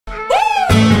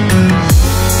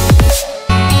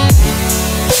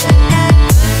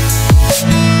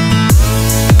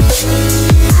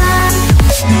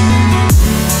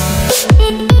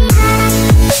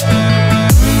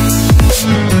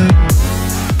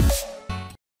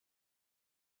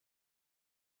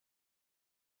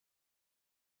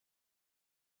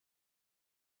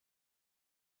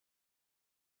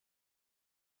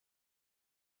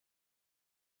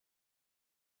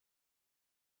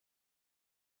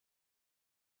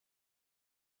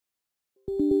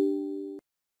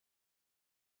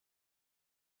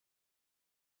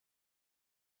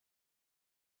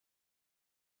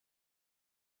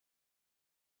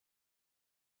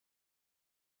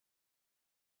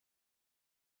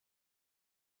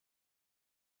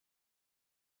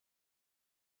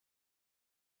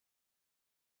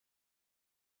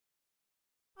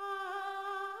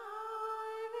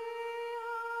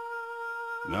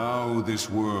Now this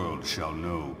world shall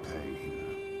know pain.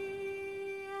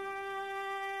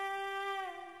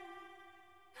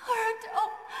 Naruto,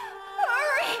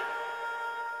 hurry!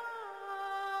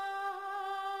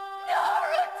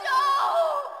 Naruto!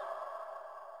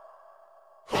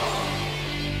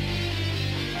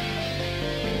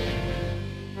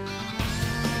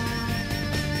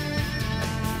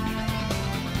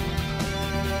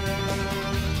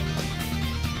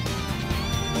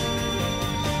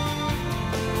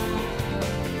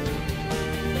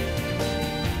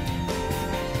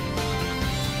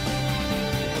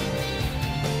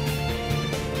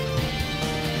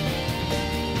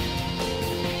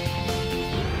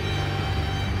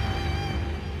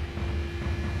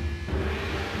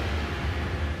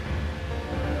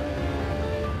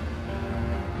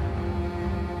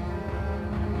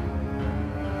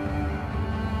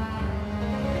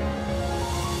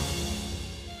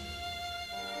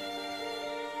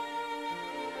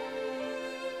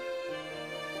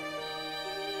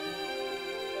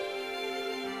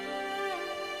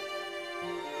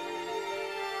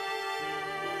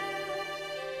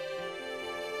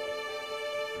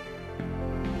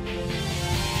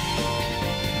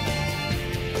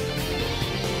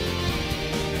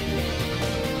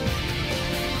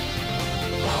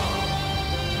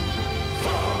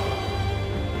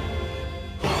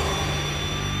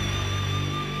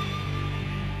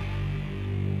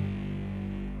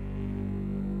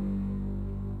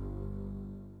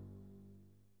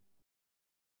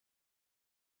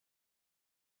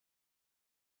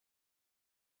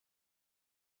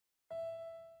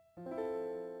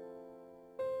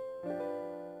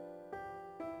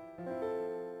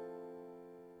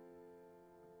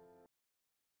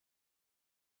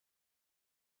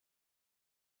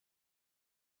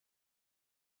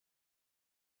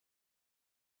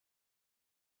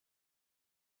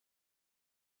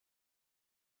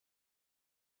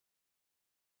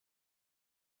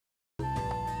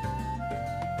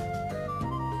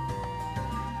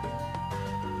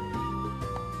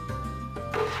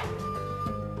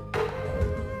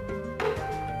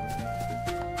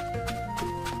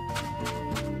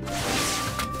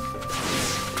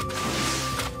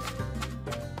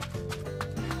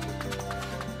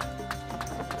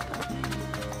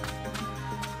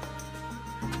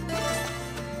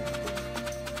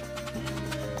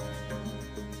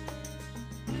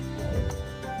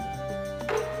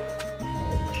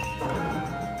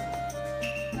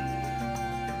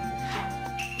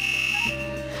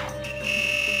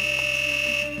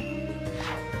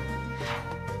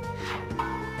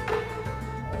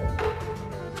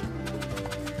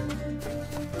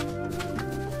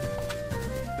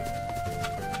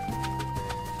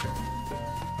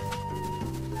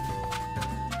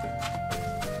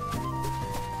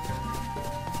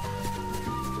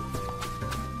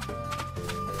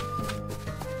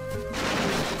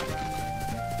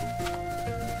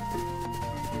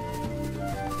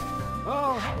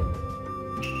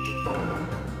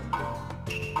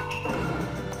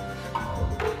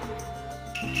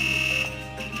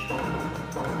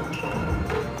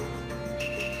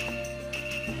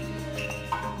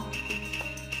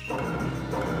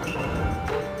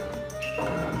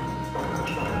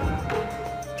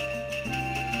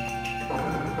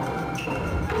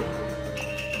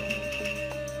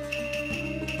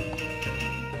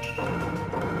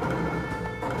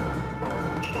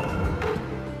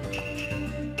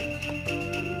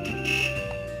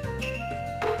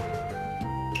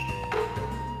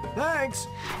 Thanks!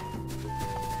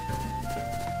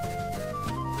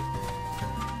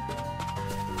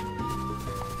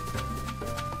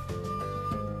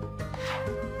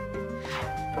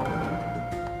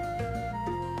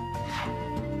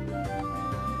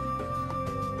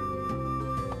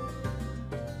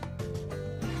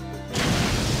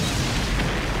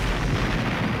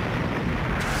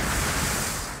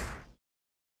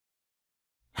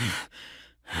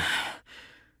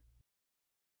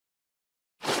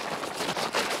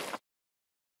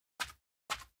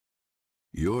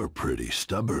 You're pretty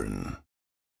stubborn.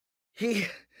 He's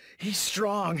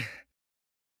strong.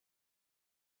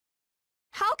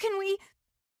 How can we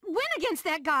win against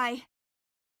that guy?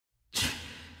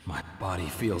 My body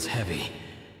feels heavy.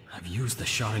 I've used the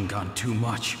Sharingan too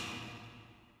much.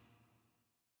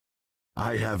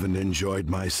 I haven't enjoyed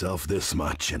myself this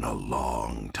much in a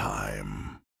long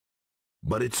time.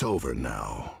 But it's over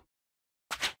now.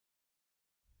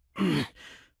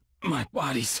 My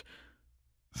body's...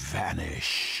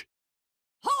 Vanish.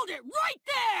 Hold it right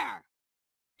there!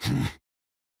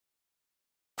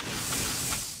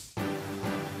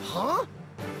 Huh?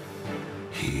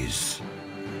 He's...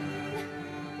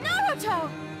 Naruto!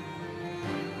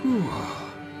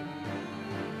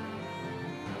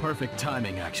 Perfect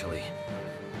timing, actually.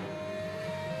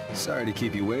 Sorry to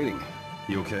keep you waiting.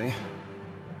 You okay?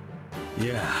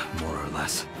 Yeah, more or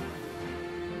less.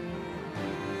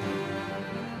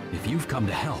 If you've come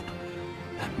to help,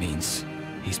 that means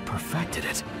he's perfected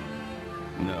it.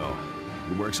 No.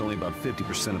 It works only about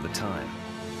 50% of the time.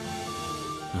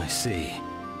 I see.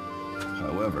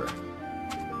 However...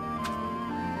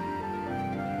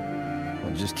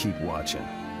 well, just keep watching.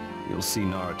 You'll see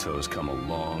Naruto's come a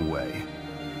long way.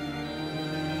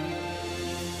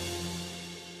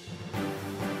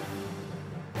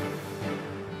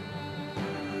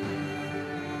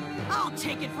 I'll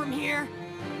take it from here!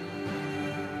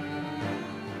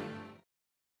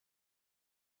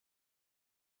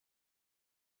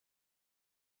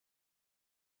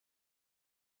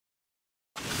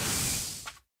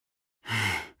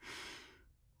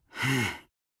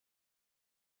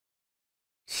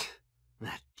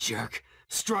 That jerk,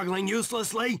 struggling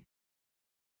uselessly?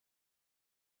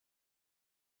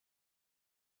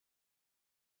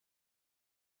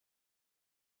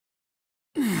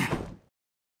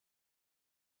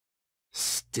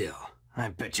 Still, I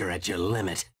bet you're at your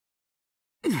limit.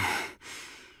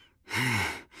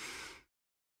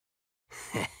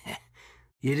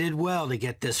 You did well to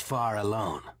get this far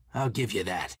alone. I'll give you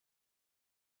that.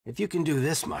 If you can do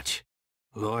this much,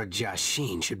 Lord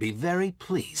Jashin should be very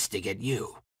pleased to get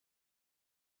you.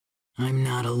 I'm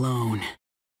not alone.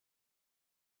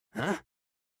 Huh?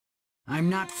 I'm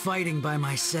not fighting by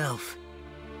myself.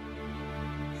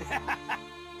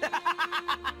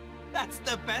 That's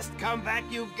the best comeback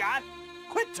you've got?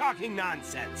 Quit talking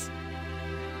nonsense!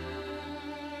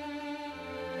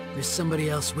 There's somebody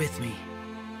else with me,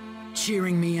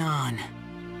 cheering me on.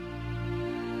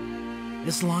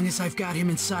 As long as I've got him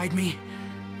inside me,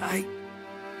 I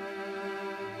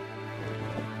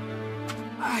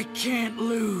can't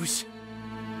lose.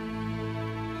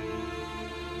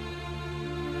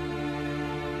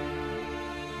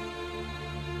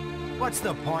 What's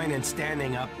the point in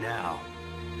standing up now?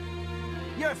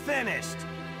 You're finished!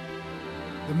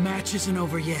 The match isn't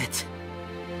over yet.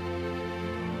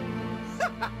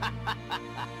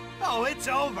 Oh, it's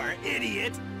over,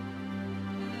 idiot!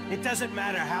 It doesn't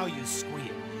matter how you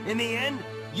squeal. In the end,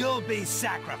 you'll be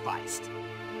sacrificed.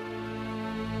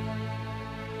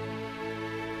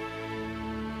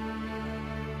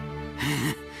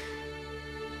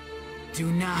 Do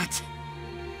not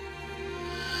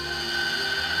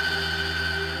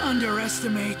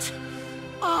underestimate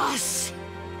us!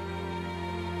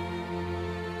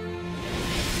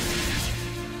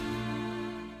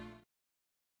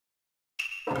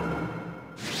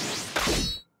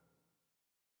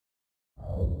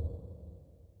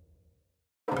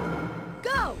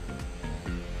 Go!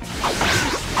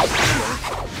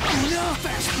 No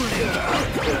fast break!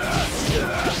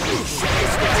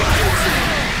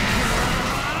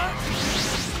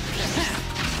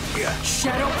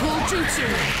 Shadow Pull Jutsu!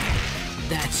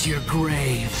 That's your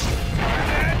grave.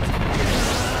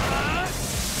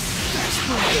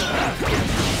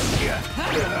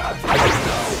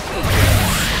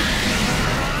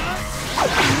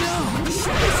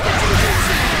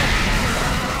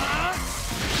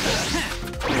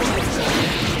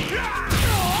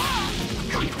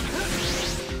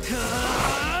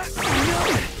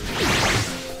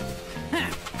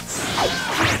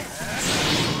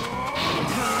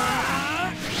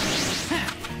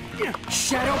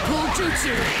 Shadow Pull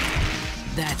Jutsu!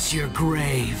 That's your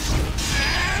grave.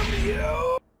 Damn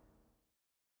you!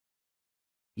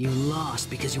 You lost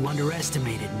because you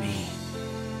underestimated me.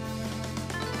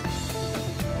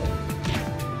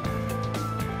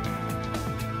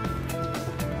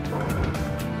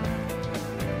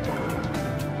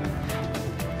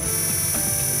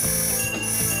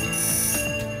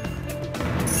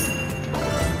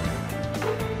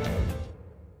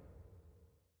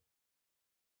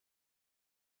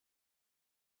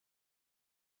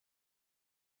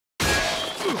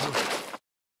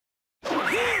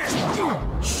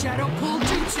 Shadow Pull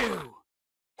Jutsu!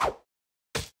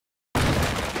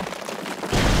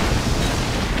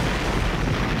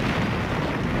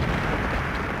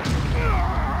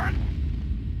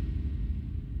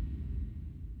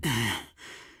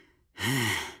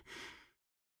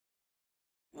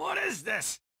 What is is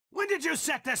this? When did you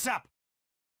set this up?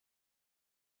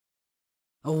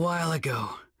 A while ago,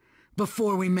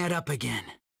 before we met up again.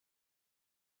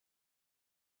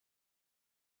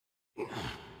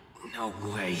 No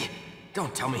way.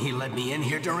 Don't tell me he led me in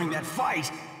here during that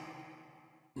fight.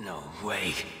 No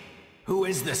way. Who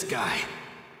is this guy?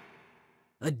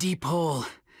 A deep hole,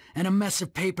 and a mess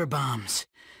of paper bombs.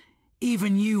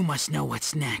 Even you must know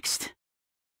what's next.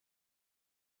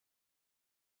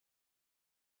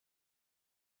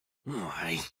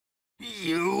 Why?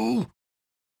 You?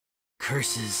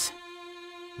 Curses,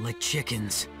 like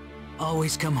chickens,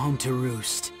 always come home to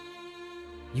roost.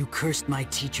 You cursed my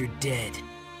teacher dead.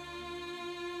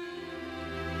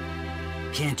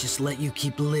 Can't just let you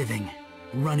keep living,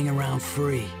 running around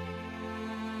free.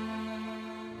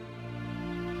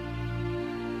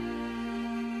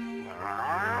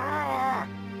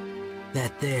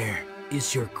 That there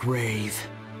is your grave.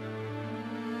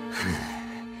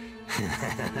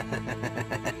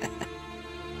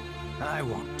 I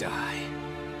won't die.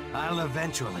 I'll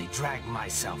eventually drag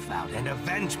myself out and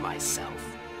avenge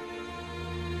myself.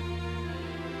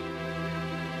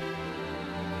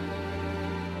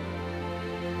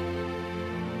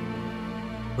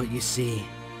 But you see,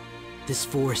 this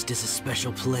forest is a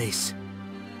special place.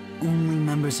 Only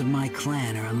members of my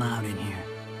clan are allowed in here.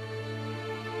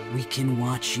 We can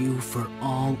watch you for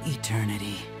all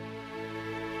eternity.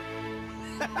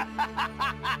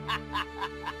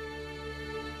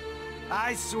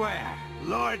 I swear,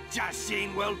 Lord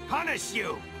Jashin will punish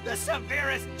you! The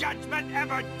severest judgment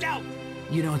ever dealt!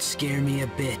 You don't scare me a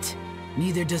bit.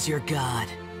 Neither does your god.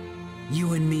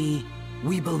 You and me,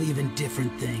 we believe in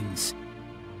different things.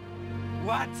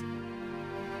 What?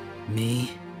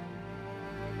 Me?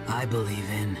 I believe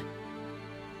in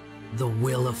the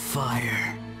will of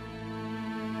fire.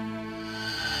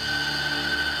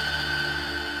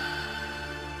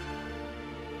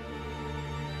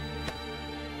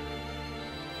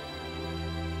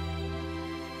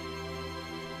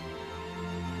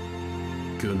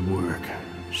 Good work,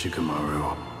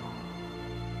 Shikamaru.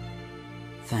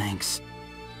 Thanks.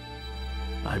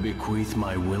 I bequeath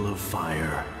my will of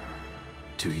fire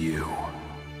to you.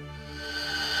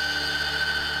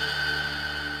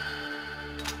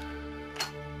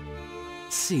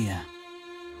 See ya.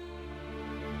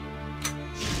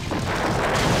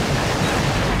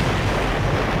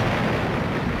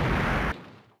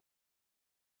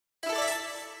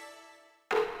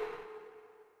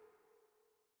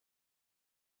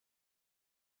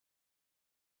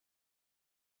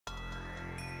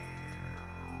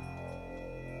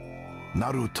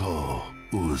 Naruto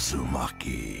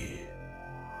Uzumaki.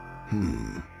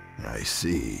 I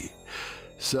see.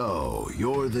 So,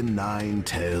 you're the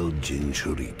nine-tailed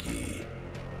Jinchuriki.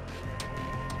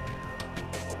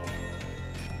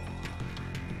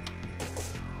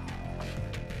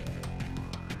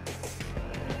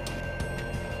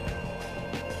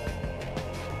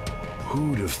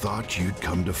 Who'd have thought you'd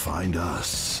come to find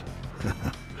us?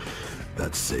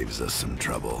 That saves us some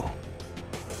trouble.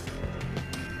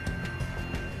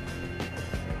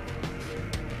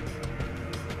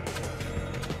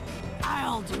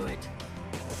 I'll do it.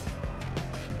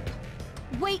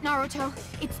 Wait, Naruto.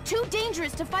 It's too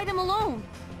dangerous to fight him alone.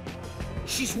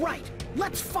 She's right.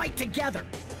 Let's fight together.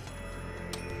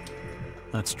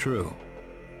 That's true.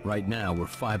 Right now, we're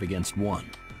 5 against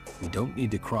 1. We don't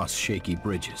need to cross shaky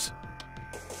bridges.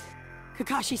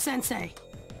 Kakashi-sensei.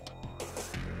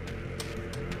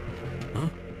 Huh?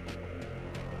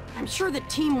 I'm sure that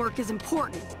teamwork is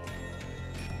important.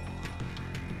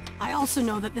 I also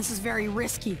know that this is very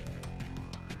risky.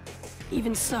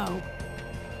 Even so,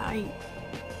 I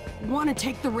want to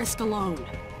take the risk alone.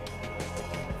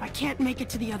 If I can't make it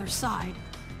to the other side,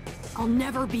 I'll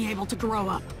never be able to grow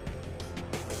up.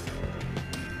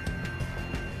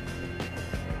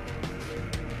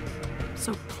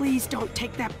 So please don't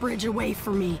take that bridge away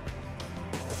from me.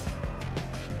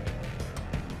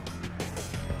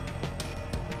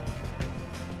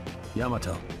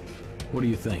 Yamato, what do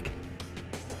you think?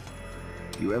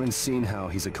 You haven't seen how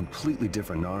he's a completely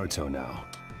different Naruto now.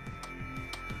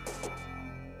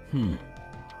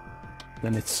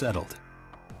 Then it's settled.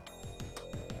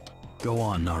 Go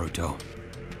on, Naruto.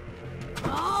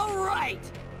 All right!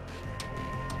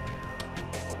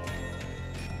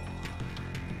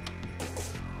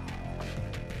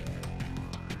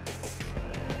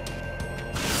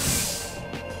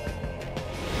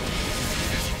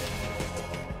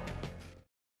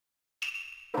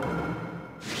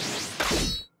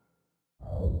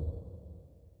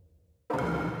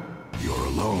 You're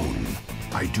alone.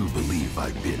 I do believe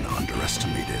I've been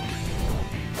underestimated.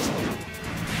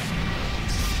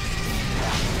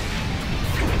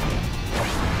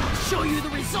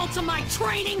 results of my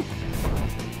training?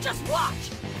 Just watch!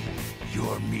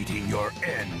 You're meeting your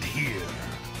end here.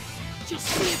 Just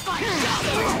see if I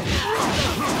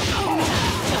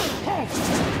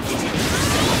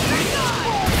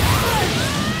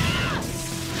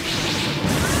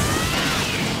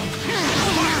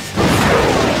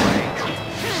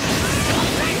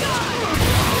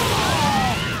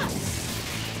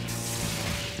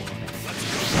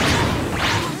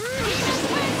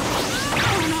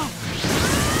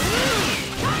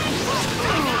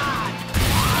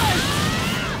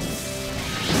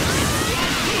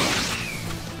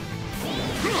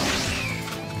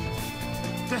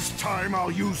This time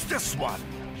I'll use this one.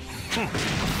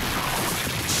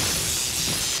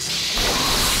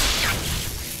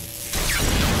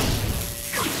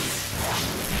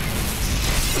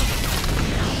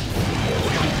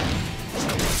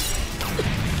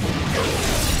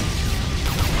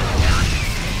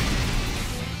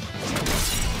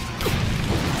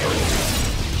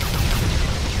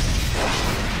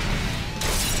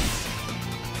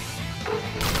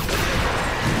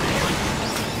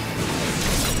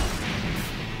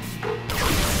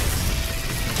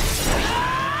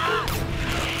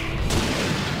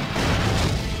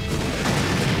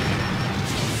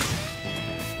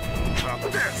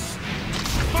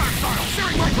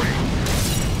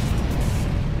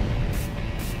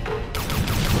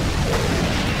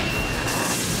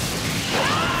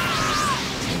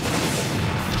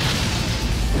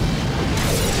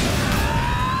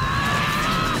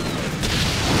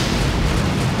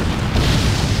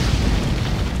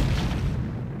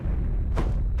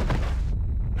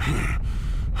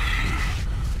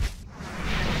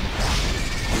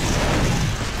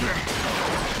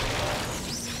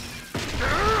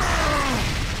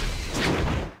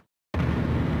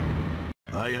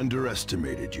 I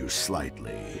underestimated you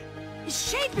slightly. His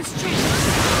shape has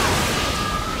changed!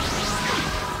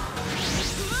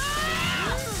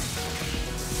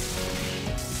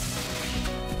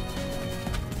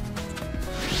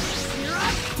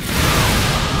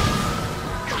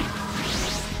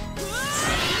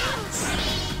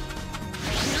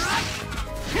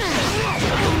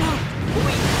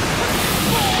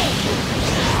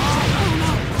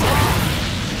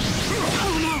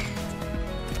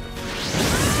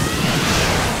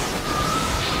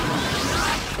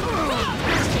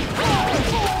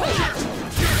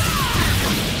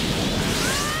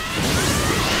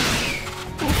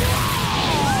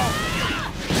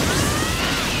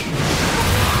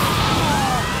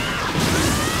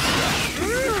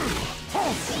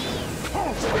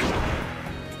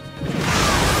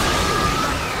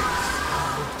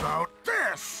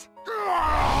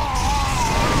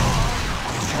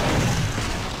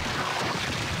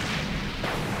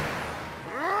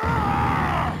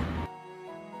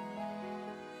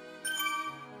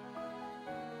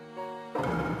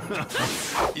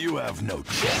 You have no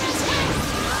chance.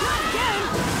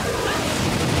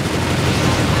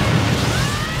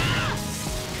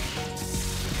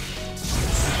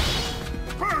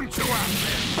 Burn to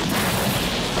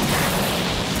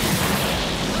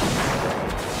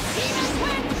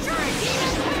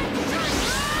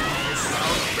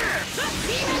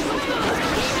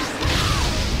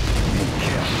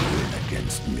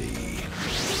against me.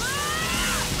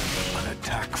 An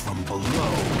attack from below.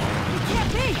 It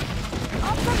can't be!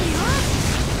 Up from the earth?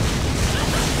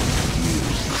 You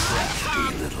crafty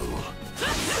little.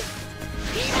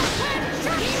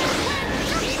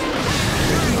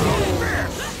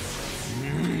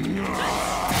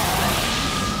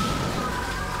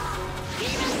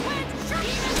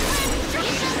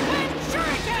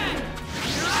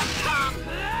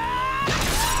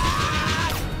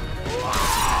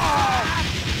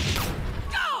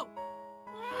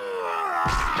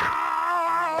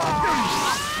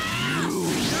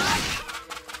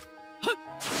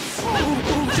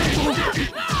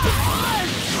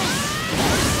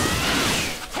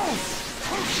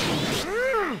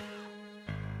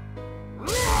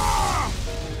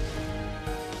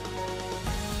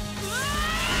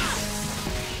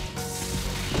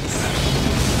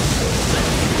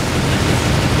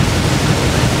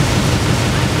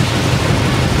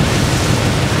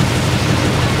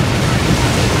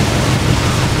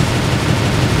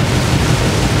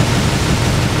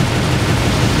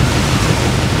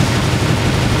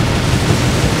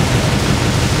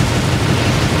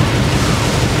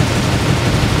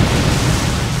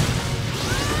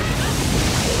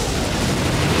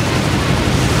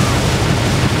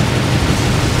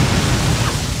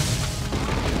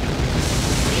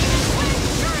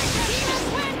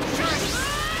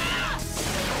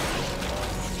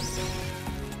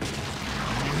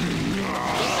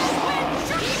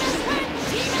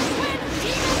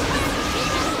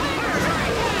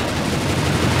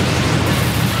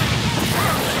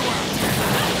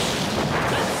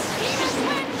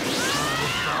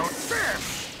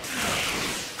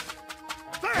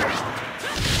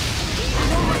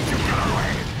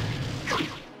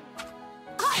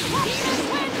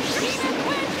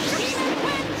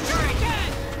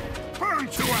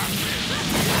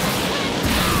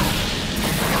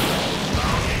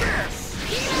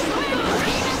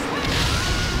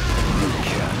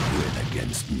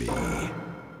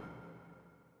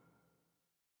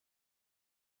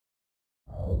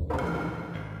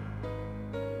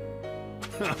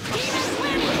 Not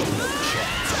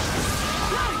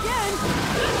again!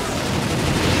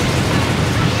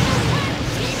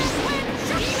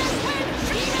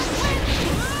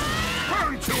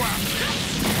 Burn to us!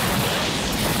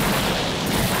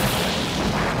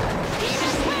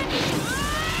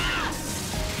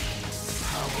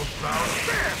 How about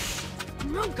this?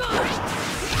 No good!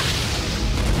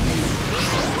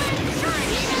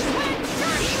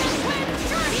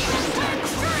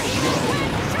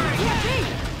 Can't be!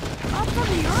 Up from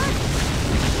the earth?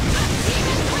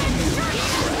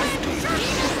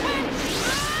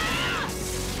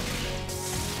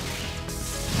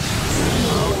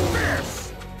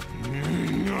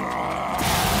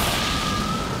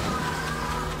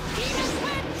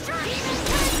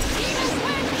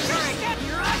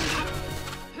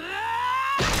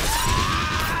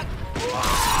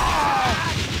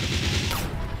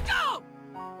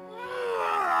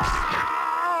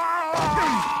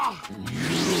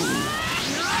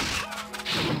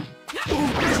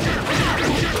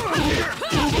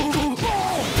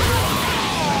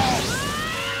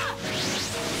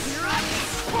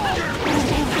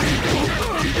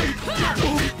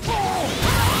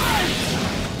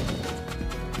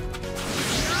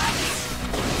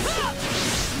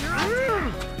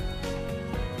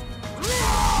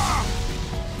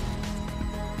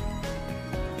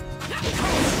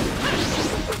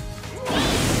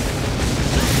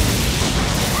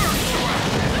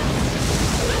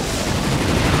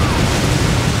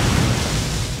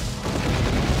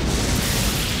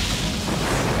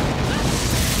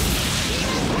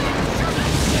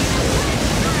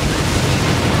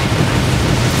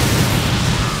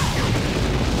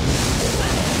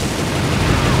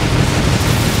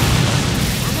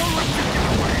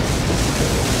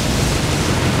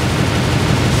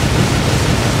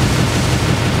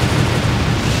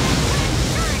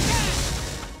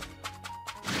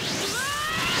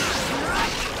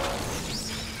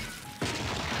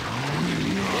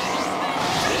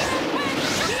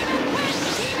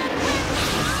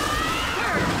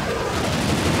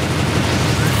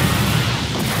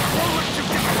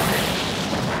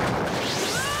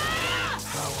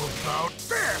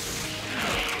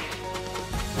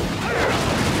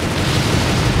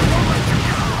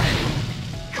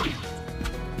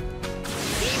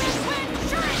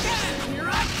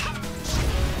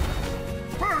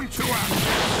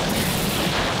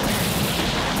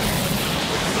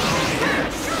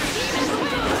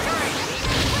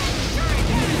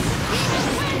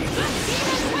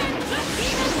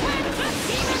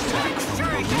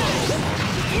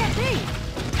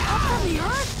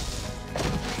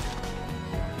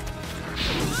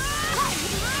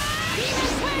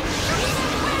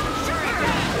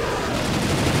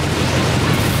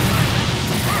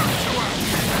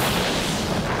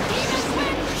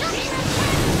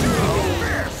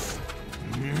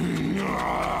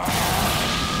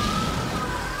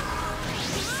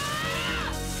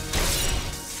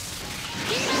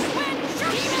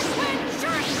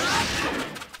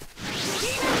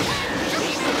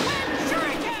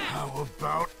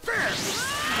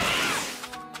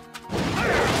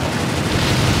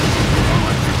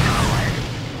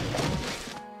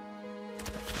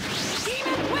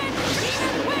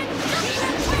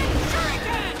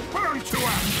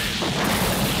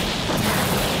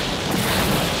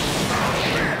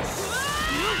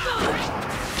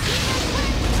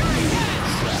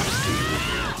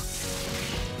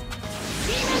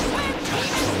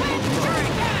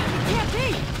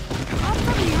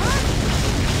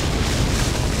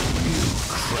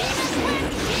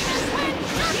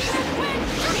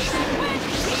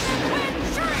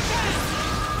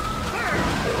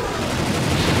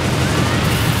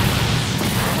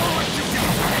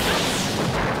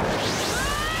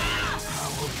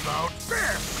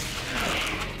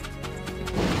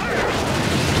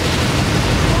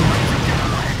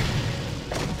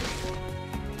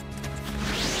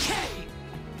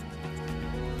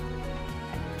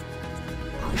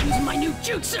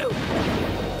 Jutsu!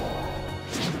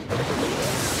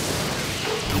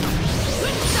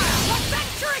 What's that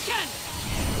shuriken?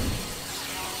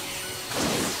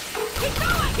 Keep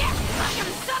going! Yeah! I'm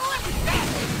gonna settle it with this!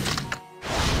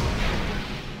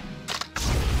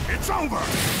 It's over!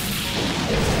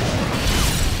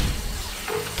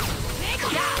 Take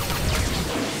down!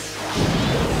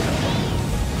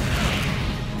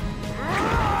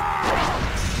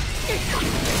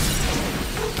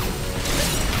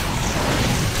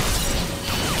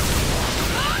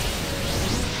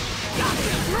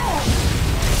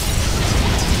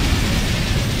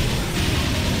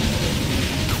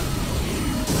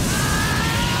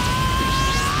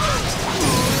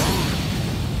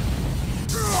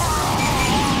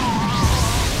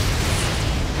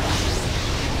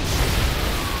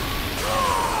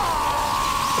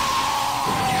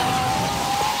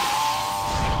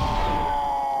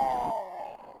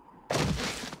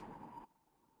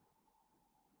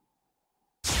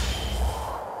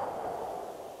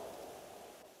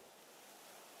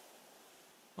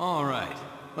 All right,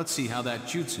 let's see how that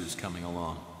jutsu's coming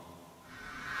along.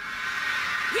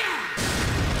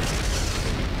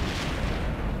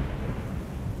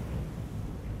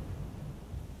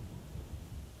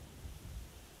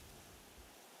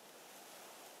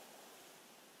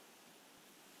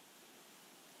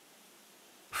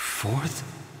 Fourth?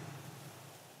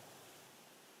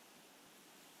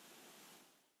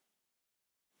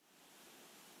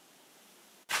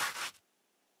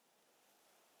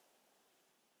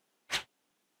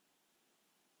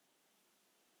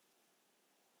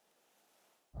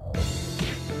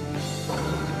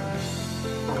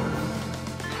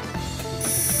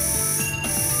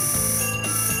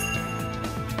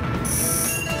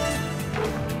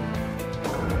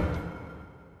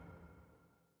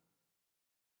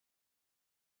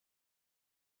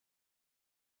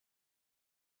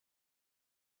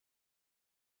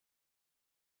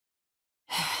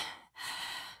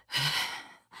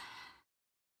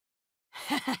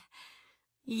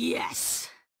 Yes!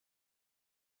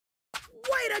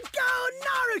 Way to go,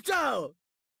 Naruto!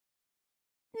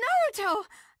 Naruto!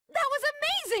 That was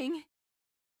amazing!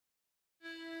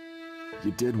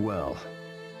 You did well.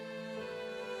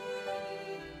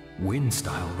 Wind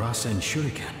style Rasen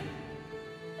Shuriken.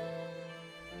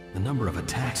 The number of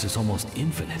attacks is almost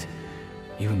infinite.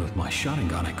 Even with my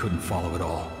Sharingan, I couldn't follow it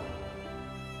all.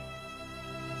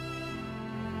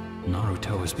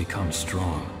 Naruto has become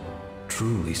strong.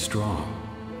 Truly strong.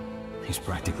 He's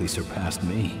practically surpassed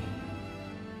me.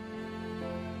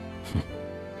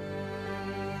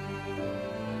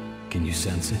 Can you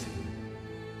sense it?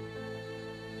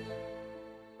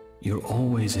 You're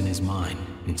always in his mind,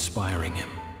 inspiring him.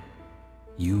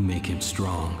 You make him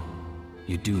strong.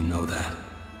 You do know that.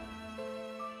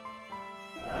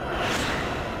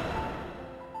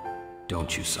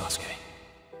 Don't you, Sasuke?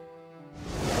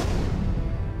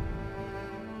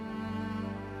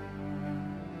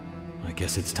 I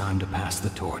guess it's time to pass the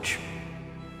torch.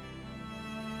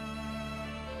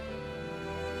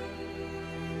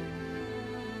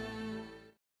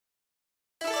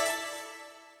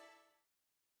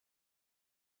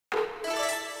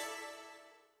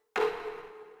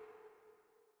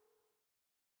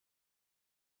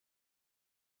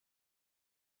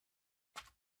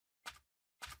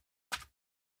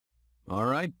 All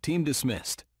right, team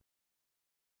dismissed.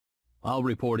 I'll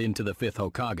report into the 5th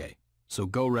Hokage, so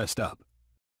go rest up.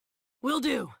 Will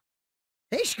do.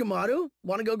 Hey, Shikamaru,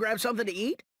 wanna go grab something to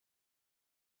eat?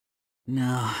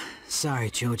 No,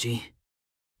 sorry, Choji.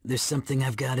 There's something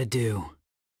I've gotta do.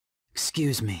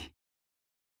 Excuse me.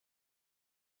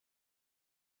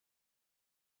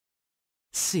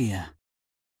 See ya.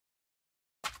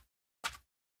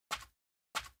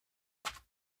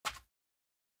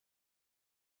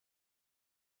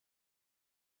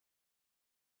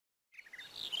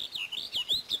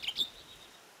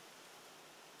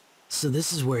 So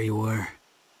this is where you were.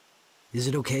 Is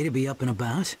it okay to be up and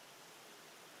about?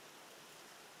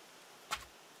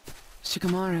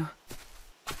 Shikamaru.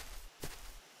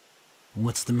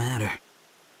 What's the matter?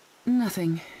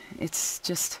 Nothing. It's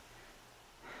just...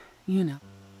 you know.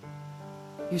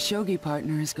 Your shogi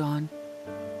partner is gone.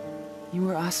 You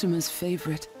were Asuma's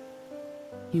favorite.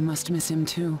 You must miss him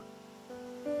too.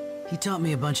 He taught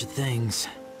me a bunch of things.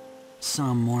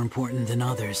 Some more important than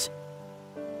others.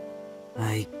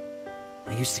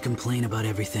 I used to complain about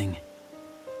everything.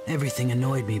 Everything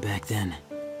annoyed me back then.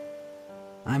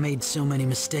 I made so many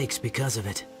mistakes because of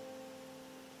it.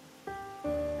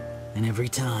 And every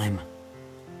time,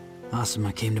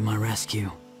 Asuma came to my rescue.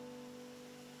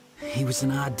 He was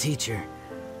an odd teacher.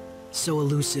 So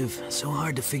elusive, so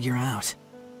hard to figure out.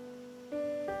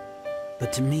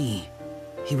 But to me,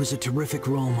 he was a terrific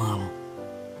role model.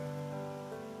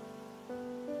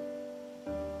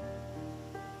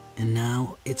 And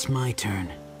now, it's my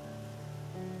turn.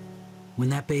 When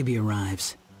that baby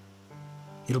arrives,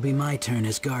 it'll be my turn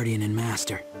as guardian and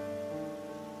master.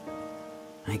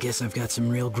 I guess I've got some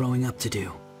real growing up to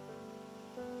do.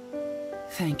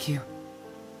 Thank you.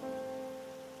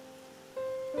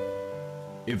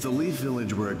 If the Leaf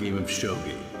Village were a game of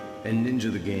shogi, and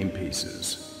Ninja the game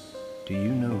pieces, do you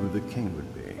know who the king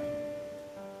would be?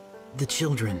 The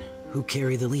children who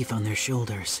carry the leaf on their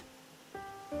shoulders.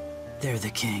 They're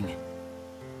the king.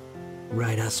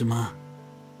 Right, Asuma?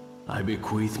 I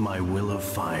bequeath my will of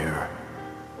fire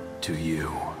to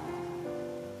you.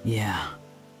 Yeah,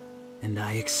 and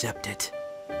I accept it.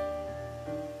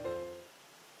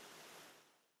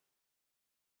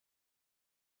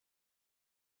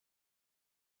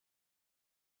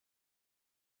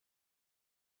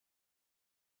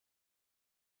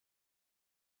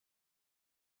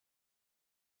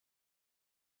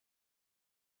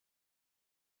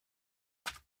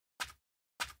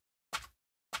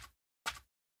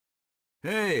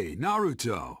 Hey,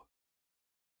 Naruto!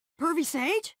 Pervy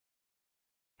Sage?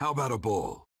 How about a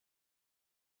bowl?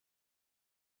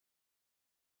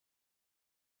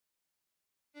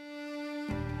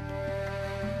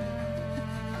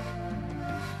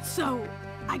 So,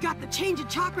 I got the change of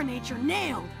chakra nature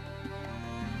nailed.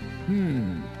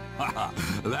 Haha,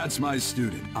 that's my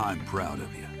student. I'm proud of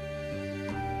you.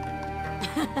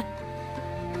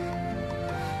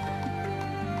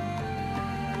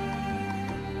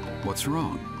 What's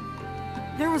wrong?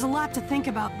 There was a lot to think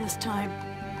about this time.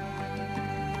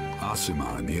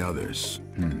 Asuma and the others.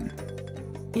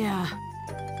 Yeah.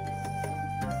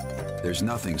 There's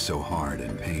nothing so hard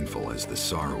and painful as the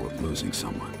sorrow of losing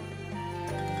someone.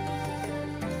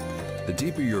 The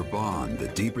deeper your bond, the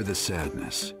deeper the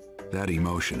sadness. That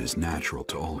emotion is natural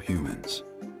to all humans.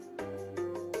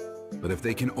 But if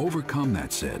they can overcome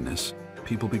that sadness,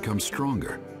 people become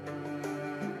stronger.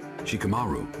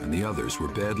 Shikamaru and the others were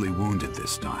badly wounded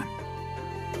this time.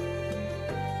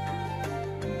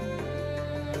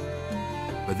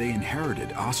 But they inherited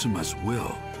Asuma's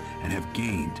will and have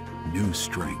gained new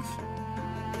strength.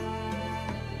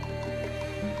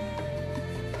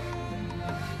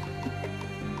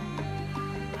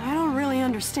 I don't really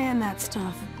understand that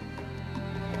stuff.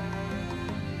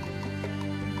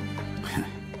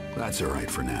 That's all right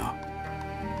for now.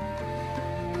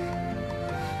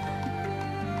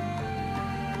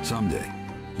 Someday,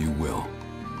 you will.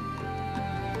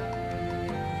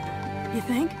 You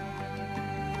think?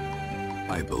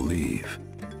 I believe.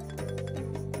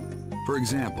 For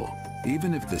example,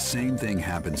 even if the same thing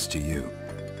happens to you,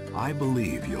 I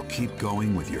believe you'll keep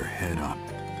going with your head up.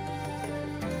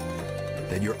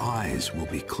 That your eyes will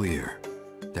be clear.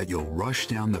 That you'll rush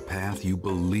down the path you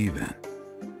believe in.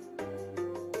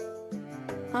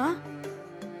 Huh?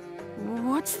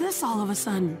 What's this all of a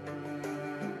sudden?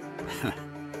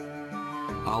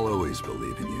 I'll always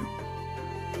believe in you.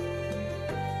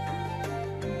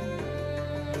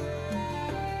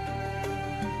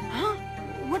 Huh?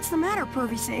 What's the matter,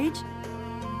 Pervy Sage?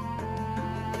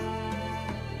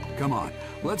 Come on,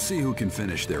 let's see who can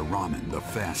finish their ramen the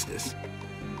fastest.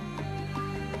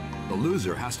 The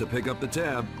loser has to pick up the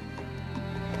tab.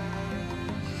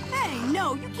 Hey,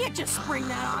 no, you can't just spring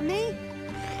that on me!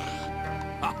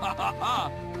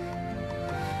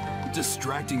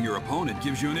 Distracting your opponent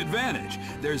gives you an advantage.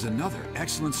 There's another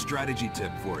excellent strategy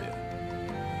tip for you.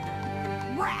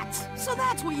 Rats! So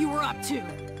that's what you were up to!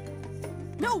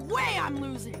 No way I'm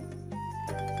losing!